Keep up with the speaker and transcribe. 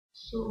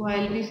So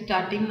I'll be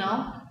starting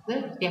now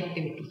the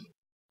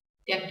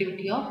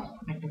reactivity of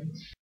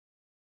metals.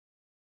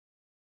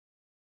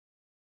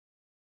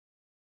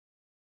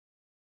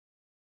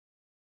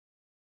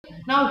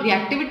 Now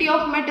reactivity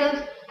of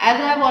metals, as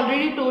I have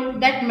already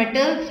told, that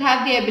metals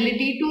have the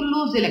ability to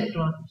lose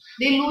electron.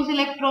 They lose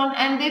electron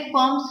and they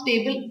form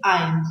stable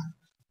ions.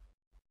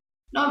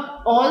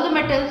 Now all the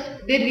metals,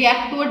 they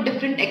react to a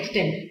different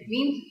extent.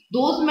 Means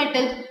those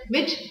metals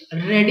which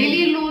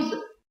readily lose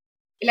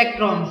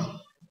electrons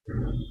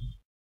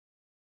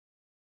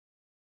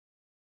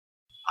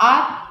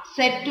are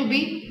said to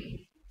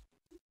be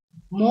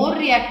more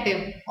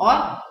reactive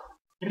or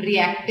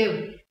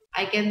reactive.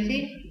 I can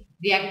say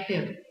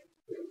reactive,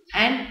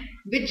 and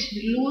which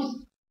lose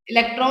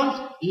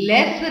electrons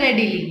less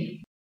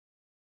readily.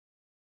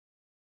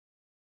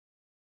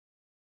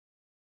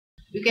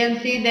 You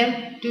can say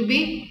them to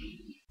be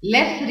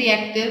less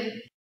reactive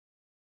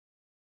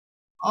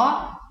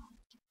or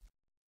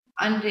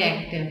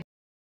unreactive.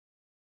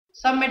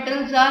 Some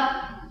metals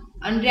are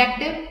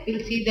unreactive,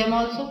 we'll see them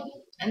also,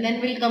 and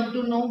then we'll come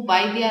to know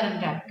why they are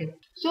unreactive.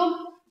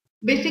 So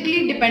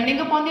basically, depending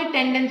upon their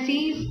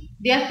tendencies,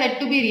 they are said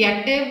to be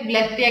reactive,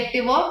 less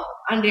reactive or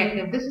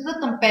unreactive. This is a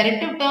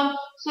comparative term.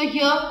 So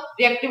here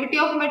reactivity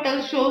of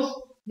metals shows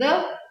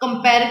the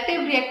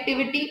comparative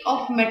reactivity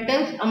of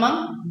metals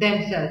among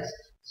themselves.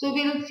 So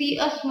we will see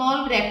a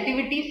small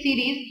reactivity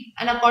series,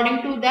 and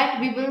according to that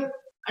we will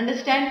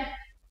understand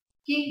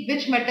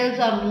which metals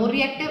are more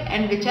reactive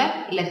and which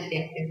are less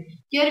reactive.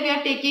 Here we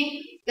are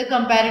taking the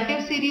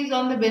comparative series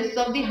on the basis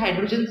of the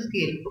hydrogen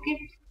scale.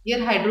 Okay.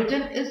 Here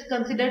hydrogen is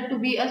considered to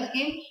be a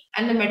scale,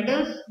 and the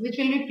metals which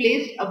will be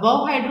placed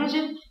above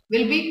hydrogen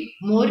will be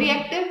more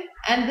reactive,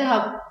 and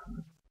the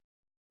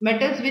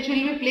metals which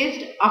will be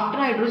placed after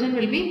hydrogen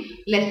will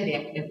be less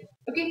reactive.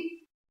 Okay.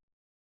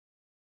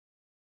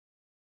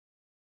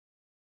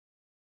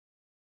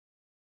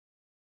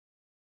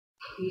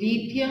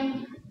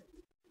 Lithium,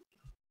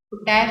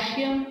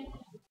 potassium,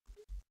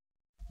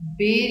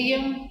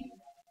 barium,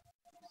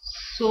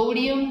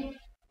 sodium,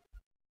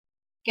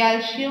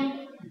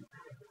 calcium,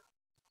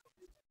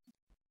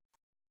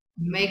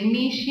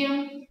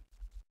 magnesium,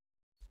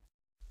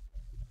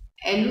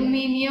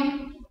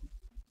 aluminium,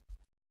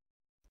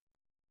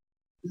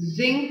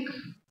 zinc,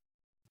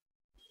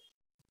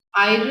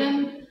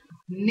 iron,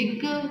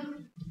 nickel,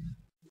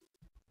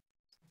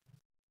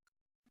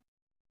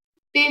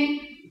 tin,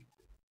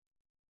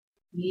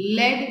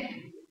 lead.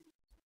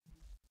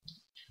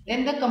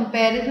 Then the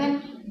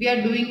comparison we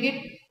are doing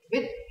it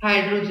with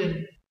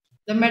hydrogen.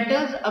 The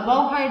metals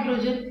above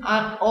hydrogen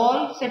are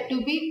all said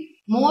to be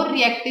more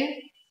reactive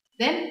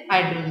than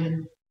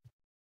hydrogen,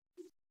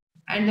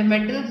 and the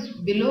metals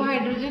below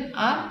hydrogen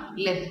are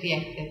less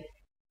reactive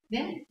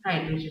than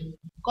hydrogen.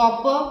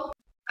 Copper,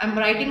 I am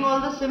writing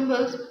all the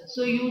symbols,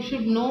 so you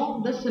should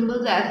know the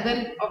symbols as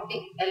well of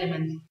the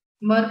elements.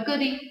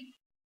 Mercury,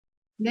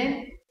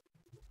 then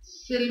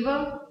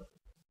silver,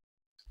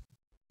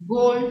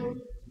 gold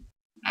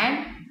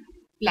and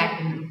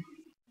platinum.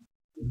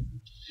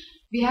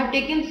 We have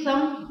taken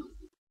some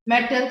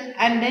metals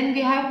and then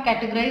we have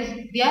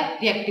categorized their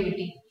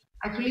reactivity.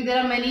 Actually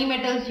there are many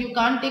metals, you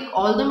can't take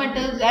all the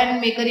metals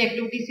and make a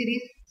reactivity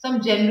series.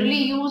 Some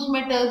generally used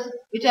metals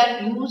which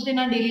are used in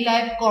our daily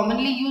life,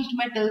 commonly used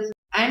metals,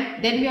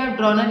 and then we have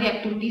drawn a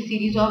reactivity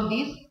series of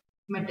these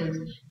metals.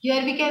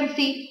 Here we can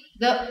see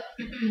the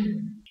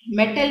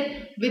metal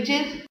which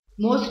is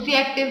most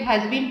reactive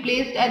has been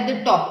placed at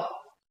the top,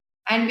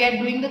 and we are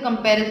doing the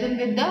comparison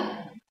with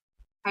the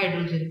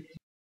hydrogen.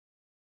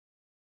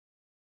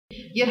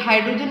 Here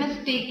hydrogen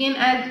is taken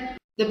as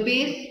the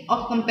base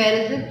of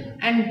comparison,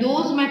 and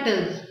those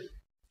metals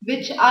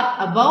which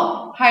are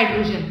above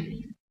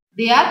hydrogen,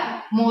 they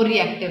are more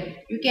reactive.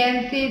 You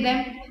can say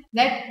them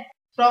that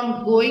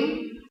from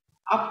going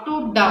up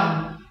to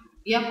down,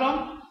 yeah,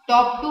 from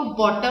top to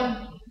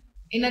bottom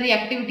in a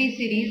reactivity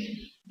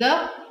series,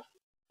 the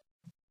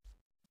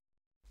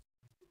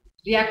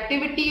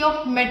reactivity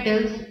of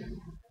metals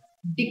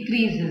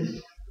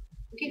decreases.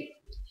 Okay.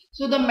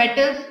 So the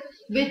metals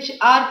which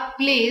are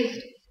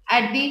placed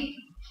at the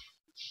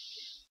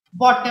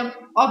bottom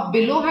or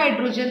below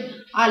hydrogen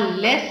are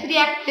less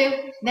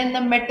reactive than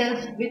the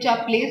metals which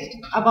are placed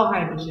above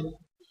hydrogen.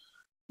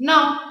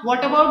 Now what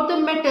about the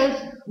metals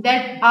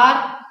that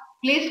are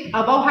placed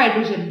above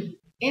hydrogen?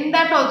 In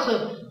that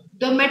also,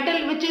 the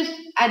metal which is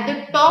at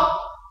the top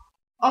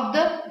of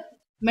the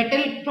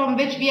metal from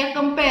which we are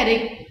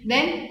comparing,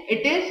 then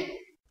it is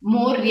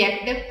more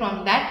reactive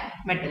from that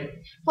metal.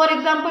 For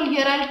example,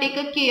 here I will take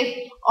a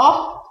case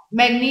of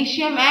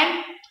magnesium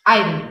and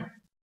iron.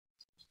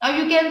 Now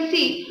you can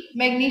see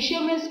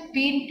magnesium is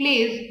being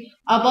placed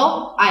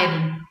above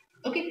iron.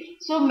 Okay,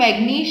 so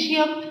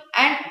magnesium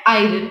and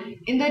iron,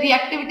 in the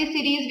reactivity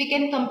series we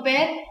can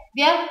compare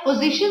their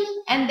positions,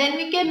 and then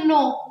we can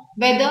know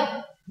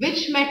whether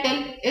which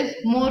metal is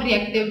more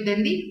reactive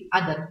than the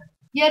other.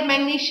 Here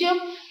magnesium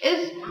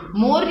is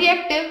more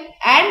reactive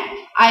and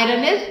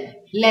iron is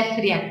less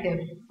reactive.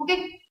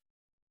 Okay.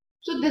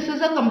 So this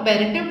is a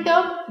comparative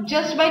term.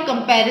 Just by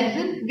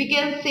comparison, we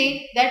can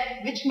say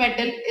that which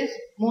metal is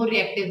more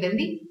reactive than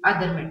the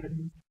other metal.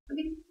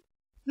 Okay.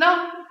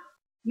 Now,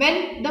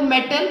 when the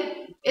metal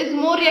is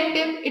more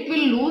reactive, it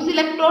will lose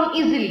electron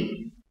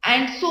easily,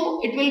 and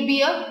so it will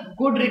be a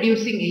good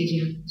reducing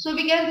agent. So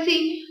we can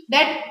see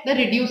that the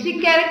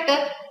reducing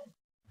character,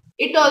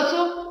 it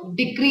also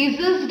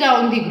decreases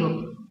down the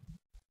group.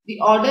 The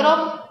order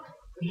of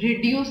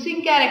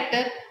reducing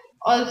character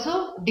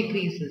also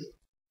decreases.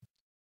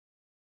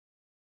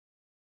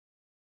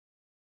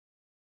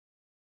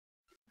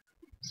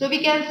 So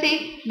we can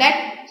say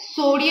that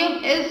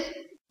sodium is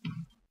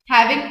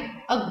having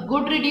a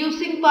good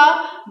reducing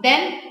power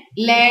than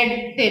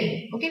lead,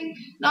 tin. Okay.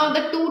 Now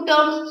the two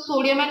terms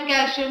sodium and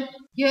calcium,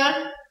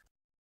 here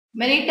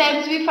many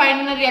times we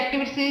find in a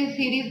reactivity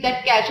series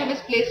that calcium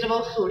is placed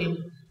above sodium.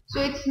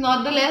 So it's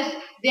not the less,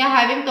 they are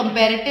having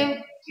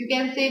comparative, you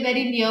can say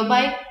very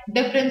nearby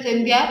difference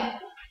in their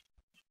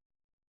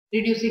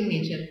reducing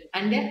nature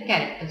and their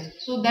characters.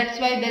 So that's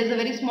why there is a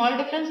very small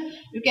difference.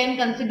 You can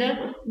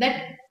consider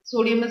that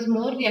sodium is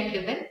more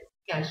reactive than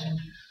calcium.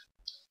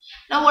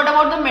 Now what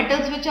about the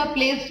metals which are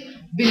placed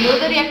below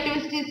the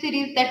reactivity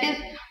series, that is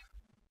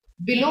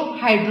below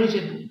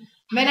hydrogen?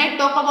 When I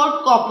talk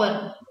about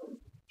copper,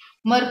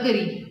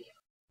 mercury,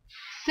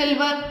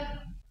 silver,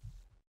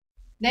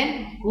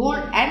 then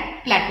gold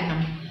and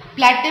platinum.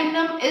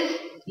 Platinum is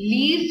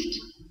least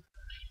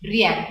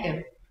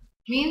reactive.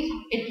 Means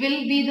it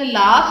will be the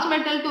last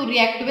metal to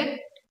react with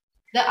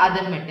the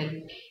other metal.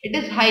 It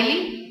is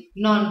highly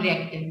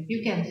non-reactive.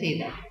 You can say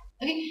that.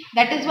 Okay.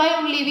 That is why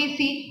only we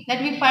see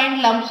that we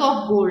find lumps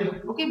of gold.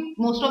 Okay.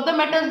 Most of the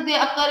metals, they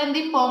occur in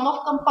the form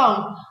of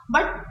compound.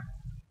 But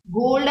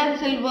gold and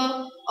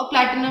silver or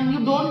platinum,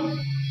 you don't.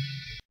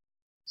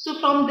 So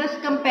from this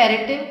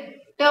comparative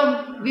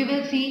term, we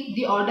will see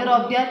the order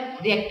of their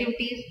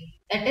reactivities,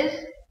 that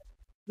is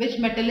which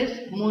metal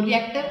is more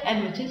reactive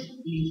and which is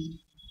least.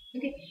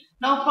 Okay.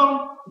 Now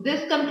from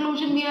this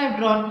conclusion we have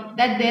drawn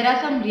that there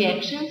are some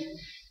reactions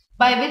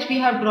by which we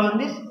have drawn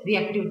this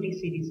reactivity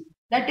series.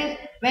 That is,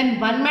 when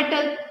one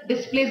metal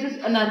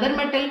displaces another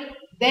metal,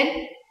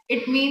 then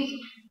it means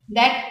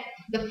that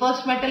the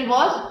first metal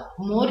was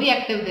more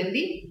reactive than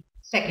the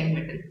second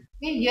metal.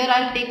 Okay. Here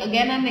I will take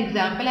again an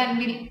example and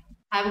we will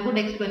have a good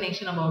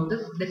explanation about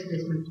this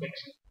displacement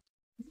reaction.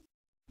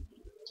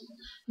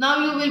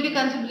 Now you will be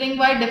considering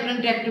why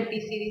different reactivity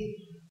series,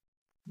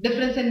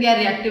 difference in their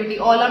reactivity.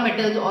 All are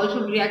metals, all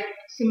should react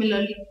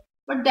similarly.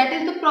 But that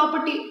is the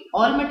property.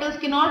 All metals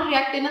cannot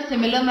react in a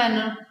similar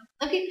manner.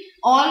 Okay,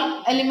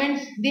 all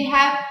elements, they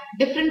have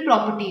different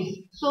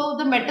properties. So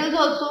the metals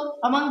also,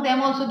 among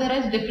them also there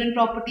is different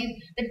properties.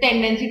 The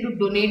tendency to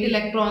donate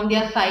electron,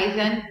 their size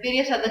and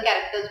various other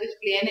characters which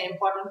play an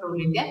important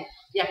role in their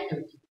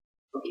reactivity.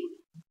 Okay.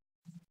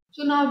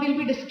 So now we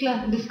will be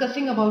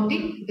discussing about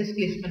the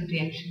displacement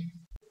reaction.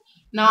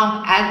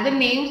 Now, as the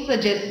name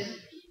suggests,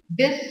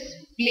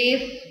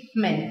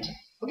 displacement.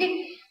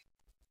 Okay.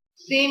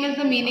 Same is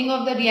the meaning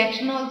of the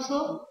reaction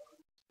also,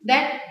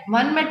 that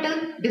one metal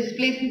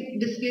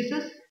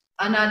displaces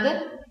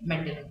another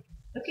metal.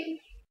 Okay.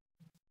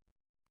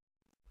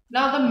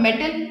 Now the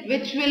metal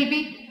which will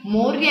be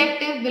more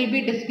reactive will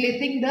be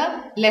displacing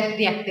the less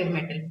reactive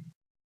metal.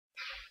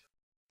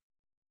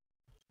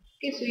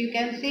 Okay. So you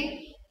can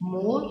say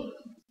more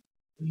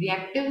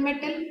reactive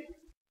metal,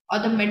 or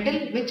the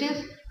metal which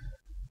is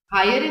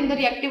higher in the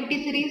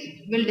reactivity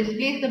series will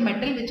displace the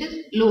metal which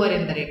is lower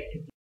in the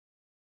reactivity.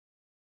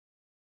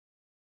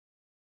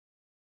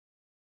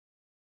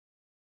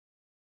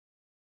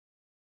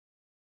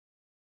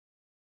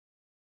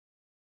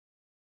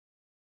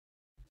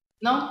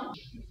 Now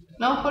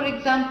for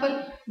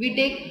example, we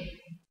take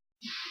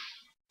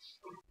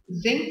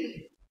zinc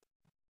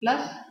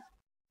plus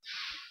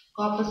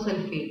copper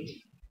sulfate.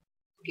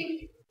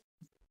 Okay.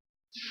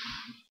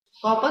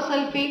 Copper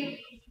sulfate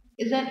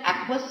is an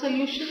aqueous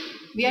solution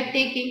we are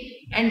taking,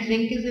 and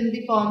zinc is in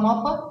the form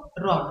of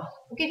a rod.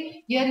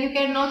 Okay. Here you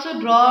can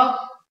also draw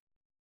a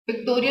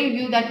pictorial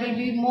view that will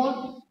be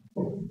more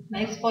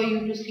nice for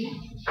you to see.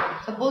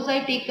 Suppose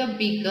I take a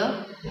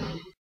beaker.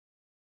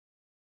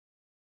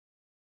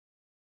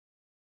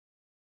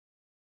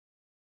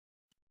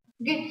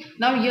 Okay.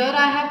 Now here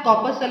I have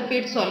copper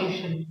sulfate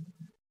solution.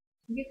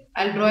 Okay.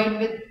 I'll draw it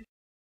with.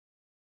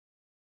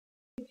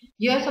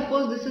 Here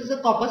suppose this is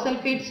a copper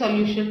sulfate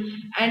solution,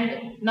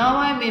 and now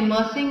I am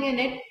immersing in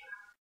it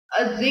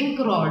a zinc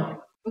rod.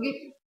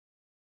 Okay.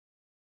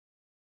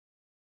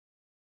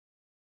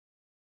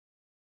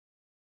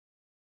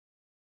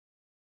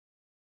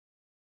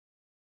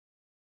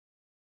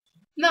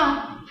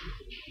 Now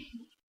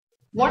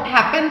what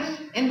happens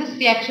in this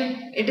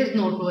reaction? It is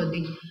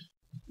noteworthy.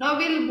 Now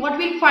what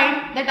we'll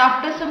find that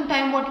after some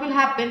time what will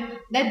happen,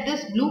 that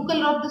this blue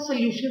color of the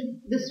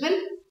solution, this will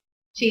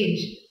change.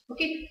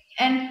 Okay.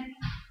 And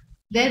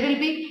there will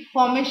be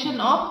formation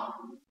of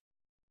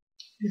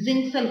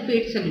zinc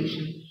sulfate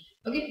solution.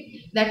 Okay.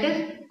 That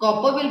is,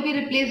 copper will be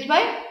replaced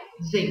by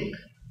zinc,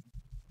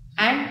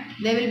 and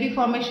there will be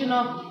formation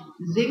of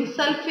zinc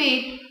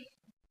sulfate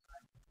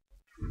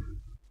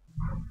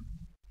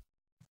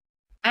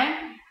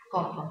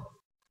copper.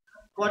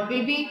 What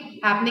will be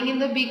happening in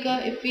the beaker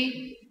if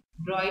we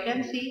draw it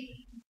and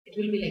see? It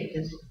will be like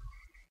this.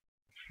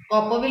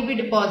 Copper will be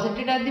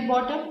deposited at the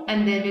bottom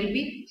and there will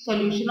be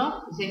solution of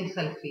zinc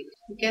sulfate.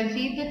 You can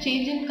see the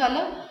change in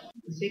color,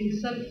 zinc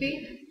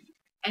sulfate,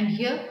 and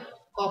here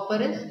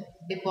copper is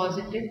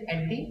deposited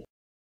at the,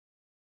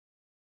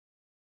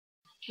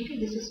 okay,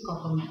 this is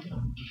copper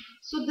metal.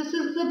 So this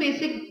is the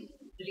basic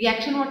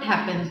reaction what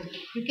happens.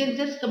 You can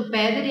just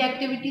compare the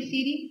reactivity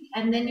series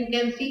and then you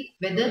can see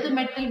whether the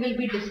metal will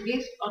be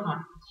displaced or not.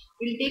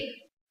 We'll take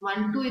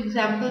 1-2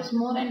 examples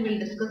more and we'll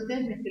discuss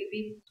them. It will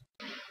be,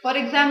 for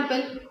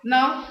example,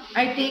 now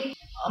I take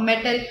a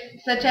metal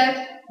such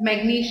as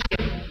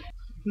magnesium.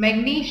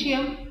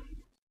 Magnesium,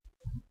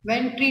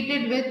 when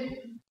treated with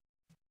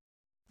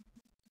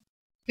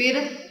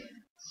ferrous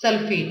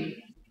sulfate,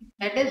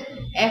 that is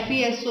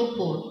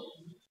FeSO4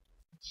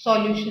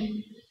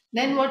 solution,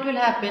 then what will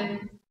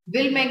happen?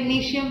 Will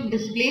magnesium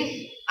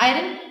displace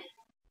iron?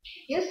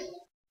 Yes.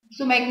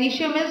 So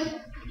magnesium is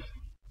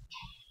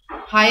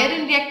higher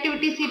in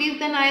reactivity series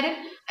than iron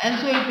and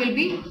so it will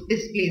be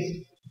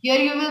displaced. Here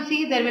you will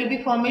see there will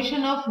be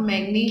formation of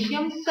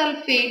magnesium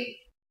sulfate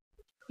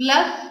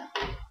plus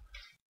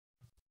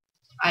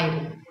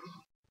iron.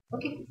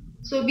 Okay.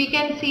 So we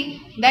can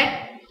see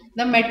that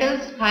the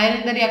metals higher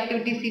in the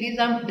reactivity series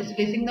are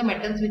displacing the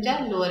metals which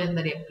are lower in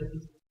the reactivity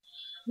series.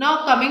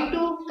 Now coming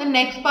to the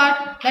next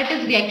part, that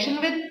is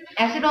reaction with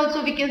acid,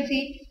 also we can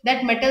see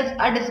that metals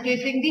are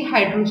displacing the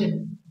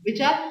hydrogen which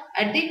are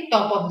at the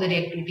top of the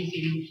reactivity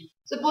series.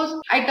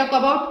 Suppose I talk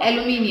about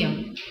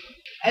aluminium.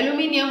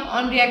 Aluminium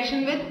on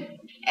reaction with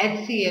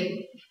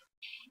HCl,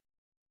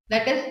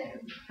 that is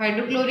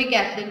hydrochloric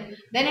acid,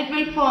 then it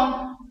will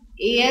form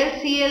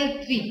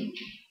AlCl3,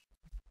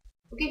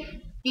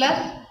 okay,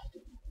 plus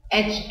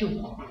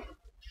H2.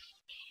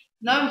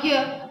 Now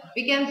here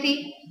we can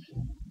see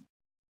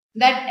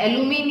that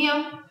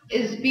aluminium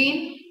is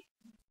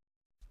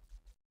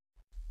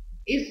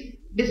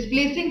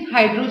displacing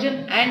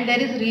hydrogen and there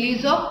is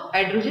release of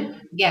hydrogen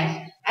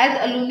gas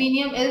as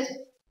aluminium is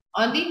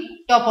on the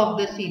top of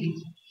the series.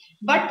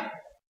 But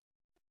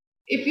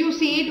if you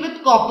see it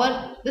with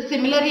copper, the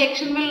similar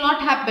reaction will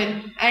not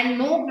happen and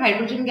no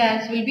hydrogen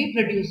gas will be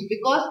produced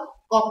because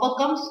copper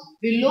comes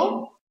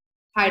below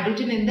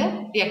hydrogen in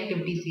the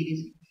reactivity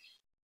series.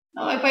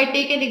 Now if I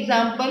take an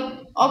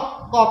example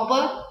of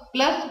copper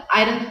plus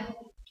iron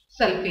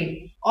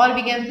sulfate, or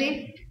we can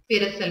say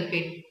ferrous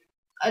sulfate.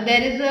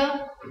 There is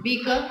a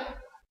beaker,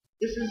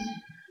 this is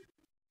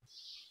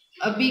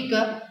a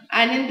beaker,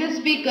 and in this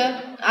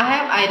beaker I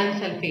have iron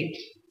sulfate,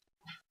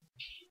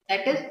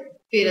 that is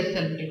ferrous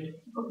sulfate,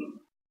 okay,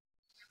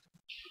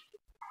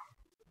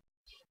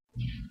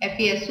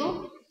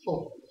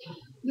 FeSO4.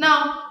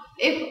 Now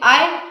if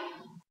I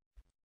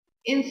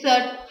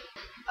insert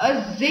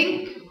a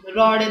zinc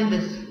rod in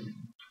this,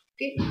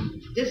 okay,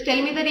 just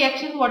tell me the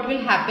reaction, what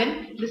will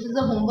happen. This is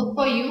a homework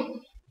for you,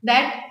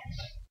 that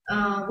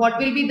what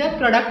will be the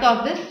product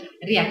of this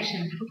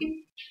reaction. Okay,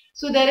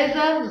 so there is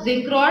a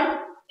zinc rod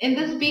in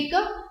this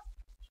beaker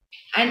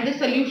and the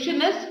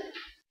solution is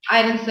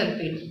iron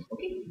sulfate.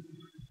 Okay,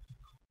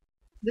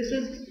 this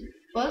is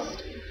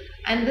first,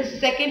 and the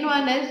second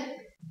one is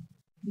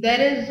there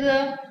is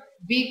a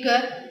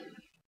beaker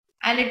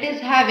and it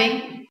is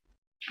having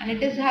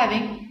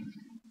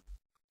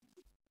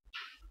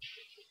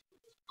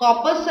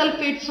copper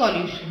sulfate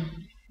solution.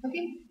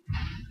 Okay,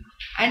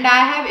 and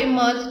I have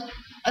immersed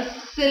a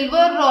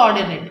silver rod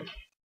in it.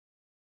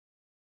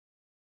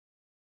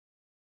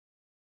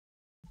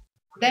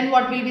 Then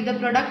what will be the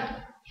product?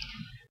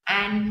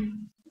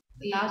 And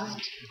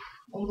last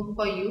homework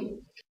for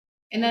you.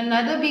 In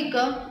another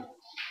beaker,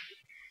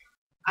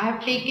 I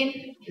have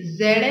taken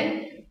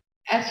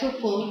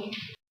ZnSO4.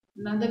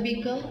 Another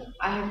beaker,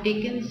 I have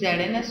taken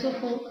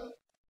ZnSO4.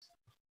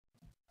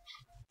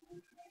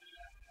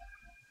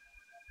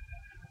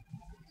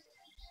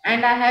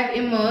 And I have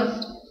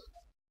immersed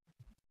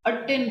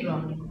a tin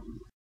rod.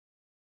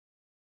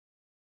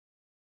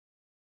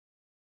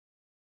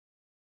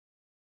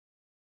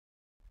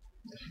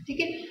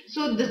 Okay,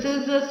 so this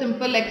is a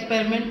simple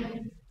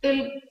experiment.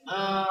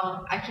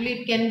 Actually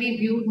it can be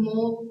viewed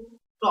more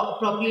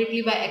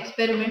appropriately by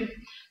experiment,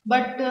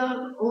 but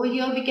over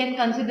here we can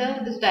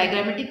consider this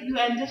diagrammatic view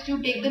and just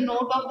you take the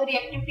note of the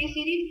reactivity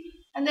series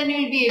and then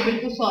you will be able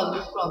to solve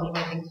this problem,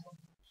 I think so.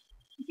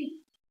 Okay.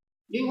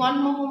 Do you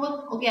want more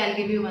homework? Okay, I'll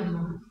give you one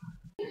more.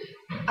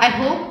 I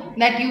hope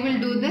that you will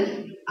do this.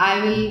 I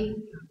will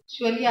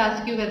surely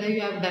ask you whether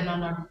you have done or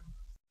not.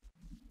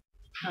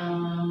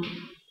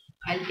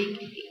 I'll take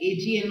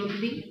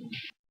AgNO3,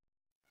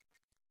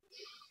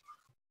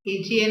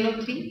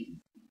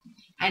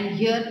 and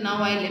here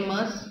now I'll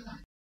immerse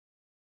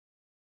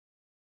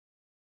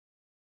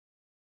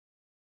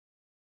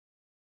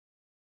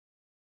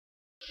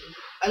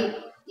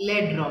a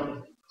lead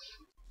rod.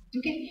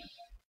 Okay.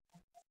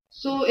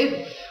 So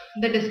if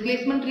the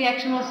displacement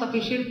reaction was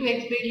sufficient to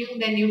explain you,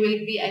 then you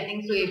will be, I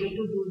think so, able to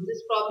do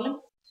this problem.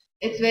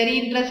 It's very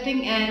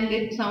interesting and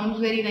it sounds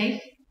very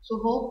nice. So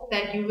hope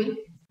that you will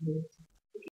do it.